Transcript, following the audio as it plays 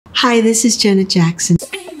Hi, this is Janet Jackson.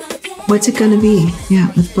 What's it gonna be?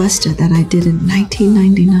 Yeah, with Busta that I did in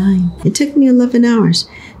 1999. It took me 11 hours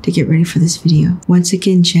to get ready for this video. Once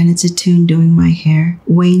again, Janet's Attune doing my hair.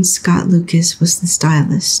 Wayne Scott Lucas was the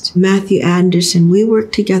stylist. Matthew Anderson, we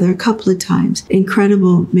worked together a couple of times.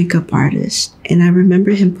 Incredible makeup artist. And I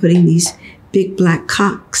remember him putting these big black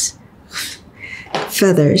cocks,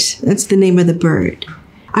 feathers. That's the name of the bird.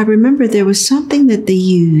 I remember there was something that they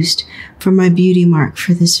used for my beauty mark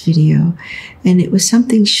for this video, and it was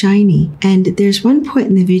something shiny. And there's one point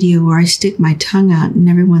in the video where I stick my tongue out and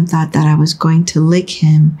everyone thought that I was going to lick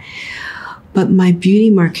him. But my beauty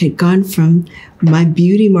mark had gone from my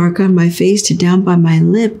beauty mark on my face to down by my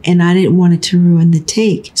lip, and I didn't want it to ruin the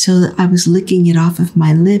take. So I was licking it off of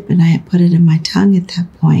my lip, and I had put it in my tongue at that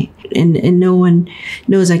point. And no one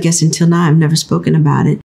knows, I guess, until now. I've never spoken about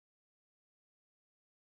it.